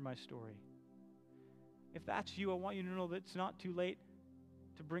steer my story. If that's you, I want you to know that it's not too late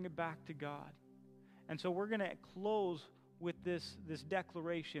to bring it back to God. And so we're going to close with this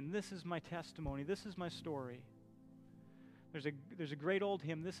declaration. This is my testimony. This is my story. There's a great old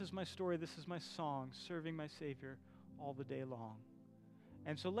hymn. This is my story. This is my song, serving my Savior all the day long.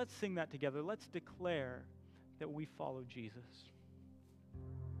 And so let's sing that together. Let's declare that we follow Jesus.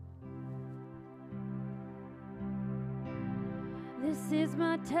 This is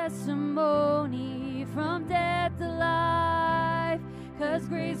my testimony from death to life, 'cause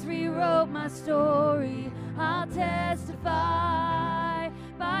grace rewrote my story. I'll testify,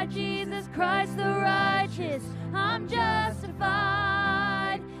 by Jesus Christ the righteous, I'm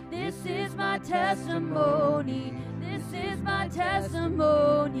justified. This is my testimony. This is my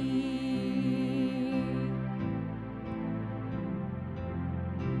testimony.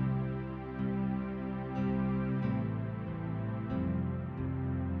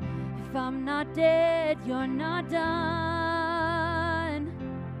 If I'm not dead, you're not done.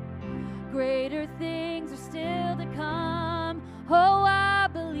 Greater things are still to come. Oh, I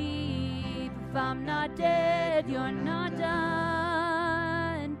believe. If I'm not dead, you're not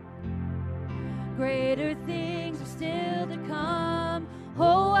done. Greater things are still to come.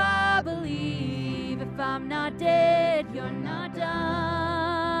 Oh, I believe. If I'm not dead, you're not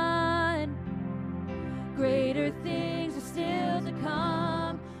done.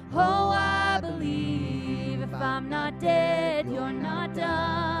 not dead, you're not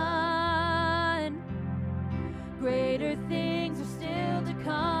done. Greater things are still to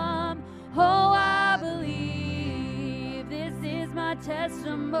come. Oh, I believe this is my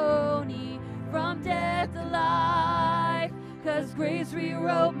testimony from death to life. 'Cause grace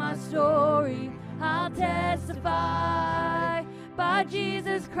rewrote my story. I'll testify. By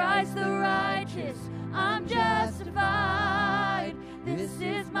Jesus Christ the righteous, I'm justified. This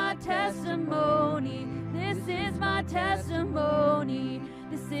is my testimony. This is my testimony.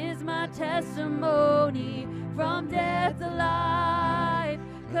 This is my testimony from death to life.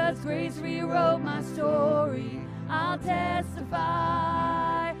 'Cause grace rewrote my story. I'll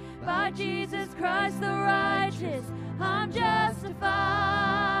testify. By Jesus Christ the righteous, I'm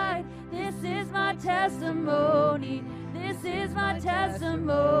justified. This is my testimony. This is my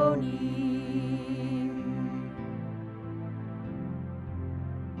testimony.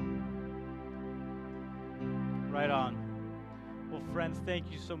 Right on. Well, friends,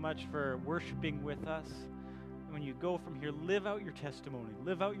 thank you so much for worshiping with us. And when you go from here, live out your testimony,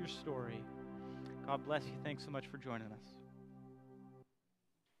 live out your story. God bless you. Thanks so much for joining us.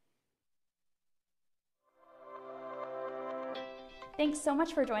 Thanks so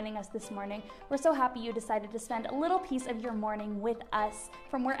much for joining us this morning. We're so happy you decided to spend a little piece of your morning with us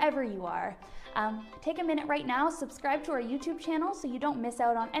from wherever you are. Take a minute right now, subscribe to our YouTube channel so you don't miss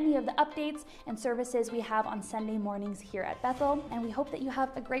out on any of the updates and services we have on Sunday mornings here at Bethel. And we hope that you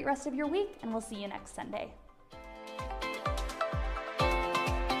have a great rest of your week, and we'll see you next Sunday.